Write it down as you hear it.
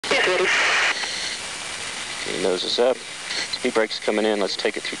Okay, nose is up. Speed brake's coming in. Let's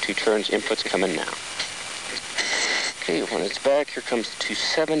take it through 2 turns. Input's coming now. Okay, when it's back, here comes the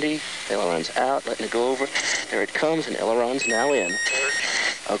 270. Aileron's out, letting it go over. There it comes, and aileron's now in.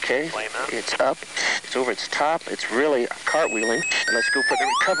 Okay, it's up. It's over its top. It's really cartwheeling. And let's go for the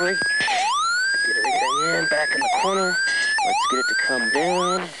recovery. Get everything in, back in the corner. Let's get it to come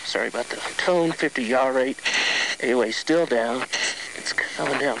down. Sorry about the tone, 50 yaw rate. Anyway, still down. It's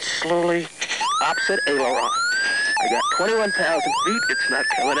coming down slowly. Opposite aileron. I got 21,000 feet. It's not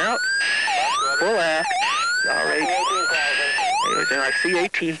coming out. Full aft. Yaw rate. Anyways, now I see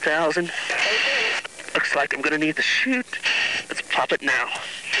 18,000. Looks like I'm going to need to shoot. Let's pop it now.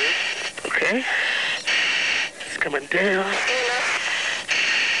 Okay. It's coming down.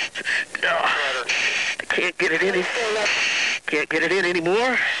 Oh, I can't get it in. Can't get it in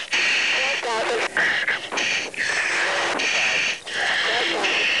anymore.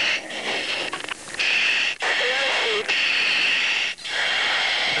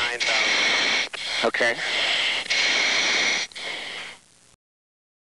 Okay.